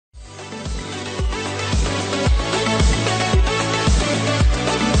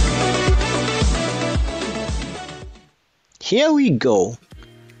here we go.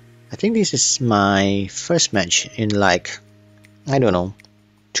 I think this is my first match in like, I don't know,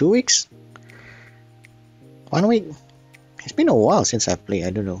 2 weeks? 1 week? It's been a while since I've played, I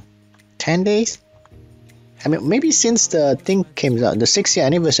don't know. 10 days? I mean, maybe since the thing came out, the 6th-year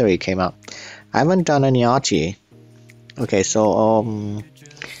anniversary came out. I haven't done any RTA. Okay, so,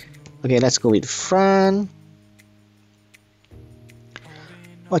 okay, let's go with Fran.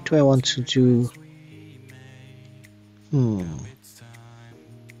 What do I want to do?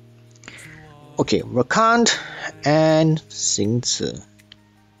 Okay, Rakant and Xingzi.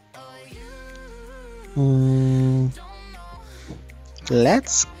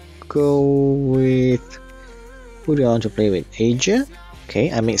 Let's go with... Who do I want to play with? Asia?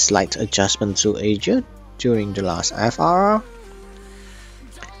 Okay, I made slight adjustment to Asia during the last FR.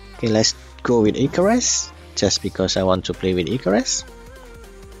 Okay, let's go with Icarus, just because I want to play with Icarus.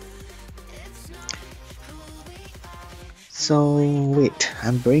 So, wait,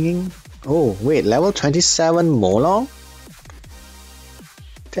 I'm bringing... Oh, wait, level 27 Molong?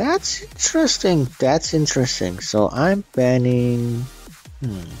 That's interesting, that's interesting. So, I'm banning...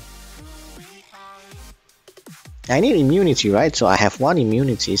 I need immunity, right? So, I have 1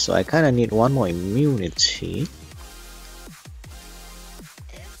 immunity, so I kinda need 1 more immunity.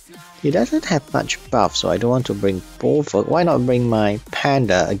 He doesn't have much buff, so I don't want to bring both. Why not bring my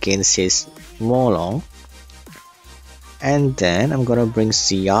Panda against his Molong? And then I'm gonna bring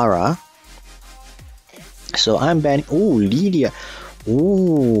Ciara. So I'm banning. Oh, Lydia.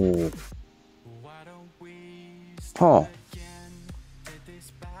 Ooh. Huh.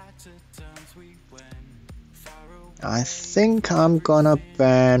 I think I'm gonna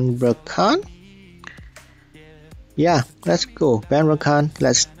ban Rakan. Yeah, let's go. Ban Rakan.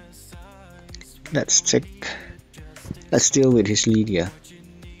 Let's deal with his Lydia.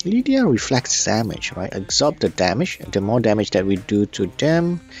 Lydia reflects damage, right? Absorb the damage. The more damage that we do to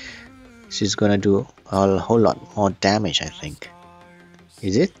them, she's gonna do a whole lot more damage, I think.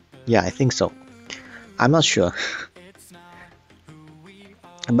 Is it? Yeah, I think so. I'm not sure.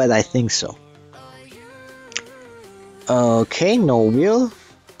 But I think so. Okay, no wheel.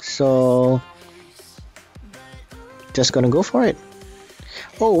 So... just gonna go for it.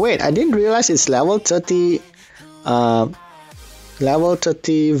 Oh wait, I didn't realize it's level 30... level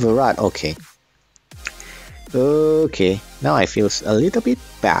 30 Virat. Okay. Okay, now I feel a little bit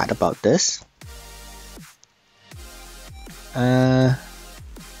bad about this.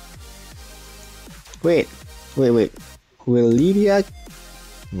 Wait. Will Lydia...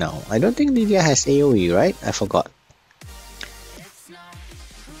 No, I don't think Lydia has AoE, right? I forgot.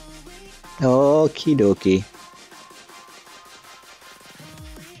 Okie dokie.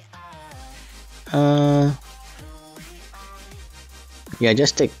 Yeah,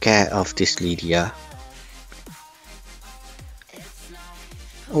 just take care of this Lydia.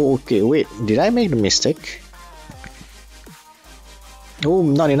 Oh, okay, wait, did I make the mistake? Oh,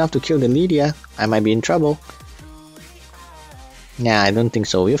 not enough to kill the Lydia. I might be in trouble. Nah, I don't think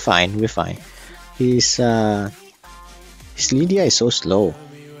so. We're fine, we're fine. His Lydia is so slow.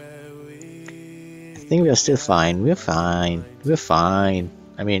 I think we're still fine. We're fine. We're fine.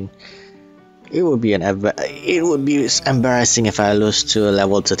 I mean, it would be embarrassing if I lose to a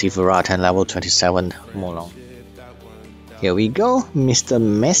level 30 Virat and level 27 Molong. Here we go, Mr.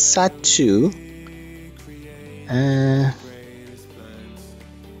 Mesa 2.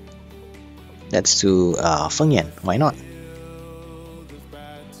 Let's do Feng Yan. Why not?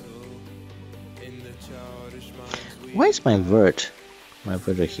 Why is my Vert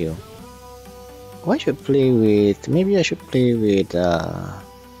a heal? Why should I play with... Maybe I should play with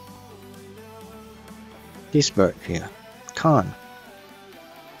this bird here. Khan.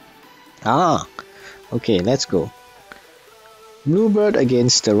 Ah, okay, let's go. Bluebird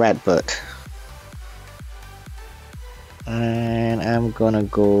against the red bird. And I'm gonna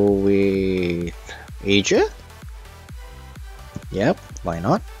go with Asia. Yep, why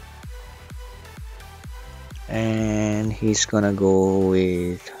not? And he's gonna go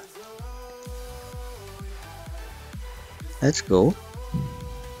with... Let's go.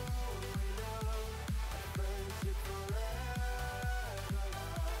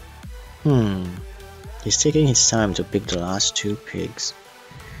 He's taking his time to pick the last 2 picks.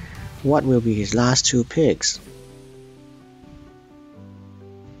 What will be his last 2 picks?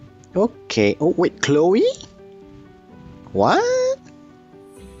 Okay. Oh wait, Chloe? What?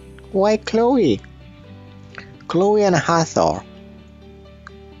 Why Chloe? Chloe and Hathor.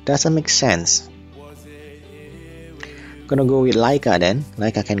 Doesn't make sense. Gonna go with Laika then.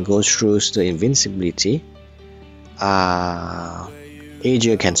 Laika can go through the invincibility.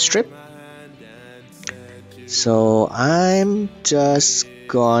 Asia can strip. So I'm just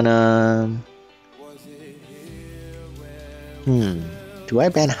gonna... do I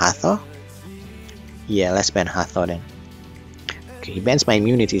ban Hathor? Yeah, let's ban Hathor then. Okay, he bans my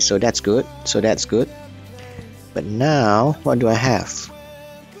immunity, so that's good. But now, what do I have?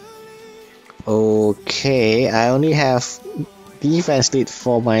 Okay, I only have defense lead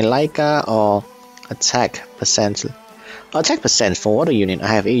for my Leica or attack percent. Attack percent for water unit, I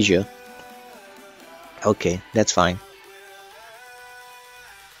have Asia. Okay, that's fine.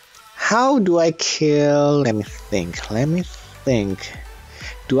 How do I kill? Let me think.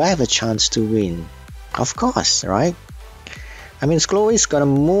 Do I have a chance to win? Of course, right? I mean, Chloe's gonna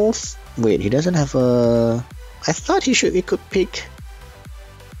move. Wait, he doesn't have a... I thought he could pick...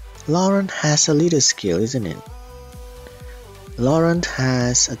 Lauren has a leader skill, isn't it? Lauren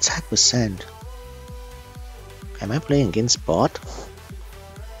has attack percent. Am I playing against bot?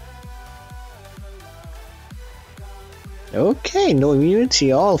 Okay, no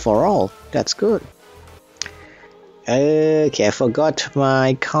immunity all for all. That's good. Okay, I forgot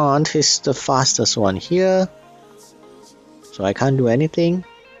my count is the fastest one here. So I can't do anything.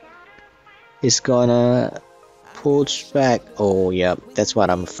 It's gonna push back. Oh yeah, that's what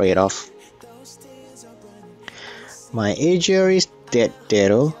I'm afraid of. My Aegir is dead.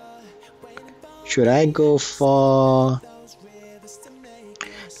 Should I go for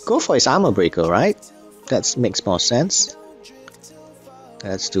his armor breaker, right? That makes more sense.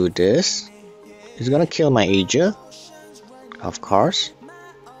 Let's do this. He's gonna kill my Aegir, of course.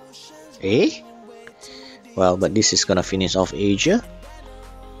 Eh? Well, but this is gonna finish off Aegir.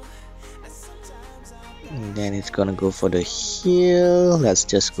 And then it's gonna go for the heal. Let's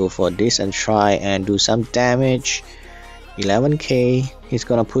just go for this and try and do some damage. 11k. He's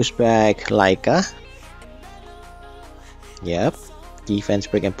gonna push back Leica. Yep. Defense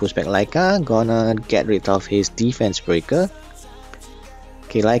break and push back Leica. Gonna get rid of his defense breaker.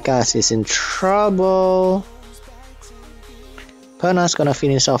 Okay, Leica is in trouble. Perna's gonna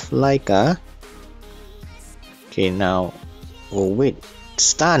finish off Leica. Okay, now... Oh wait,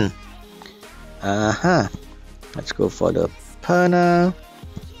 stun. Let's go for the Perna.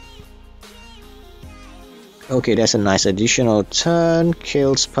 Okay, that's a nice additional turn.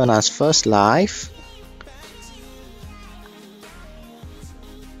 Kills Perna's first life.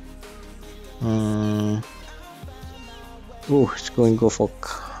 It's going to go for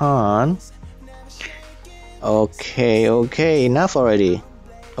Khan. Okay, enough already.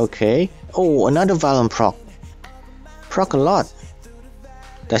 Okay. Oh, another Valen proc. Proc a lot.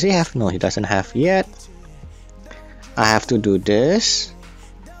 Does he have? No, he doesn't have yet. I have to do this.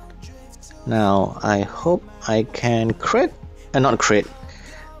 Now, I hope I can crit. Not crit.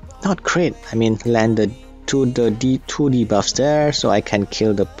 I mean, land the two debuffs there, so I can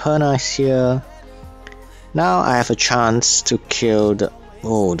kill the Pernas here. Now I have a chance to kill the...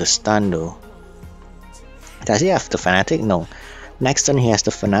 Oh, the stun though. Does he have the Fanatic? No. Next turn he has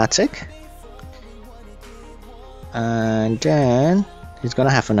the Fanatic. And then he's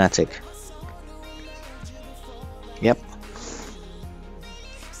gonna have Fanatic. Yep.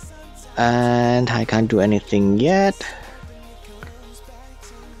 And I can't do anything yet.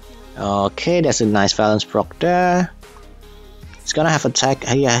 Okay, that's a nice balance proc there. He's gonna have attack.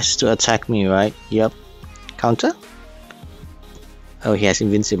 He has to attack me, right? Yep. Counter. Oh, he has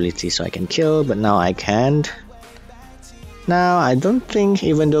invincibility, so I can kill, but now I can't. Now I don't think,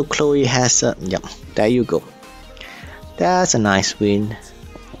 even though Chloe has a... Yep, there you go. That's a nice win.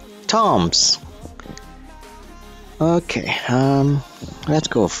 Toms. Okay, let's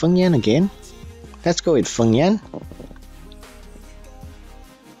go Feng Yan again. Let's go with Feng Yan.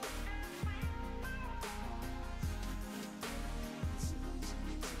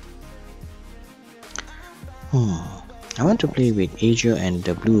 I want to play with Asia and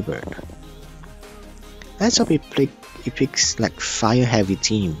the Bluebird. Let's hope he picks like fire heavy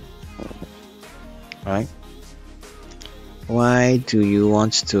team. Right? Why do you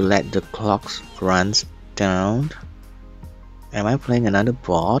want to let the clocks run down? Am I playing another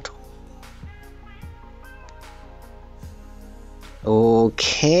bot?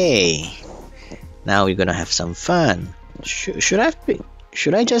 Okay. Now we're gonna have some fun. Should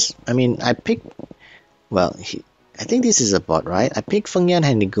I just... I mean, I picked... Well, I think this is a bot, right? I picked Feng Yan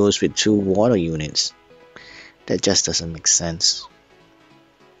and he goes with 2 water units. That just doesn't make sense.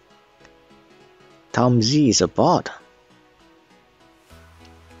 Tom Z is a bot.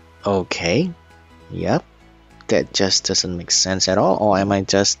 Okay. Yep. That just doesn't make sense at all. Or am I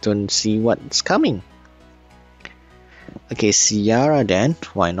just don't see what's coming? Okay, Ciara then.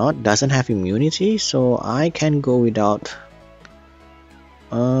 Why not? Doesn't have immunity, so I can go without...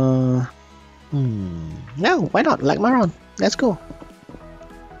 No, why not? Like Maron. Let's go.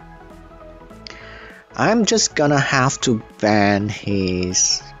 I'm just gonna have to ban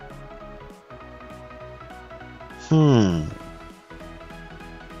his... Ban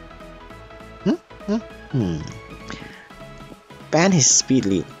his speed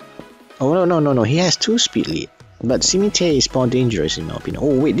lead. Oh no, he has 2 speed lead. But Simite is more dangerous in my opinion.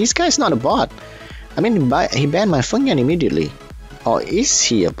 Oh wait, this guy's not a bot. I mean, he banned my Fengyan immediately. Or is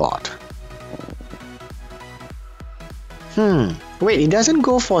he a bot? Wait, he doesn't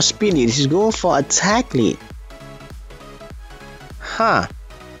go for speed lead, he goes for attack lead. Huh.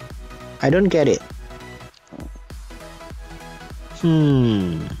 I don't get it.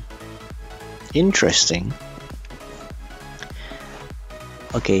 Interesting.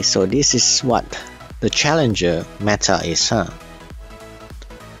 Okay, so this is what the challenger meta is, huh?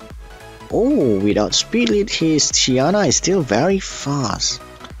 Oh, without speed lead, his Tiana is still very fast.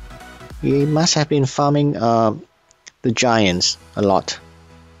 He must have been farming the giants a lot.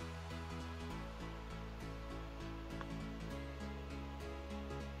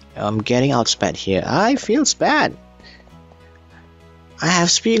 I'm getting outsped here. I feel bad. I have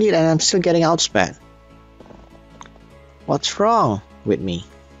speed lead and I'm still getting outsped. What's wrong with me?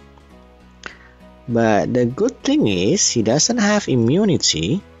 But the good thing is he doesn't have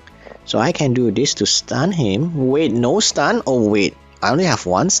immunity, so I can do this to stun him. Wait, no stun? Oh wait, I only have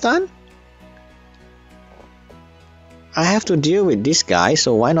 1 stun? I have to deal with this guy,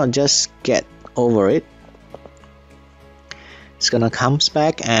 so why not just get over it? It's gonna come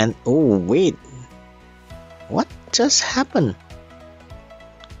back and... oh wait, what just happened?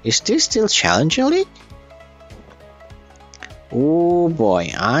 Is this still Challenger League? Oh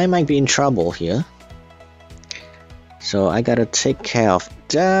boy, I might be in trouble here. So I gotta take care of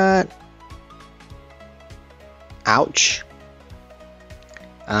that. Ouch.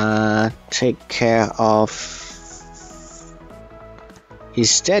 Take care of...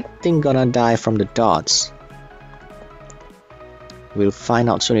 is that thing gonna die from the dots? We'll find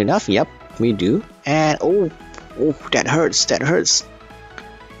out soon enough. Yep, we do. And oh, that hurts, that hurts.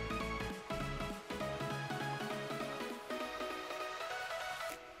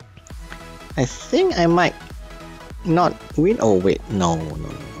 I think I might not win. Oh wait, no.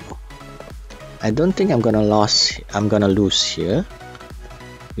 I don't think I'm gonna lose here.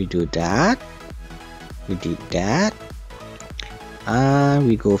 We do that. We did that.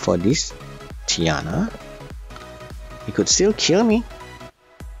 We go for this Tiana. He could still kill me.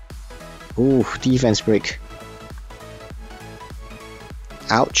 Ooh, defense break.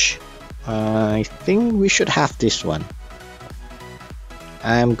 Ouch. I think we should have this one.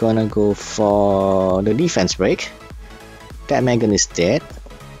 I'm gonna go for the defense break. That Megan is dead.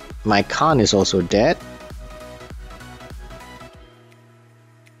 My Khan is also dead.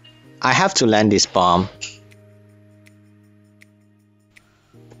 I have to land this bomb.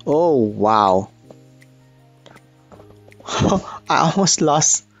 Oh wow. I almost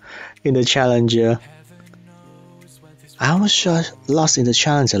lost in the challenger. I almost just lost in the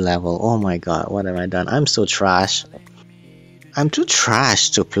challenger level. Oh my god, what have I done? I'm so trash. I'm too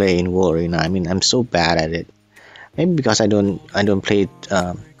trash to play in World Arena. I mean, I'm so bad at it. Maybe because I don't play.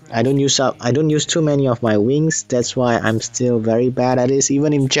 I don't use too many of my wings. That's why I'm still very bad at this.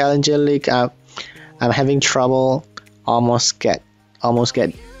 Even in Challenger League, I'm having trouble. Almost get a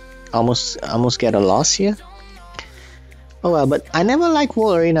loss here. Oh well, but I never like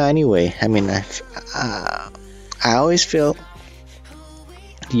World Arena anyway. I mean, I always feel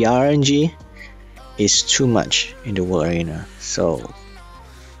the RNG is too much in the World Arena. So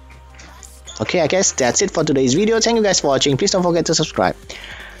okay, I guess that's it for today's video. Thank you guys for watching. Please don't forget to subscribe.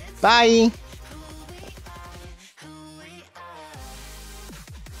 Bye.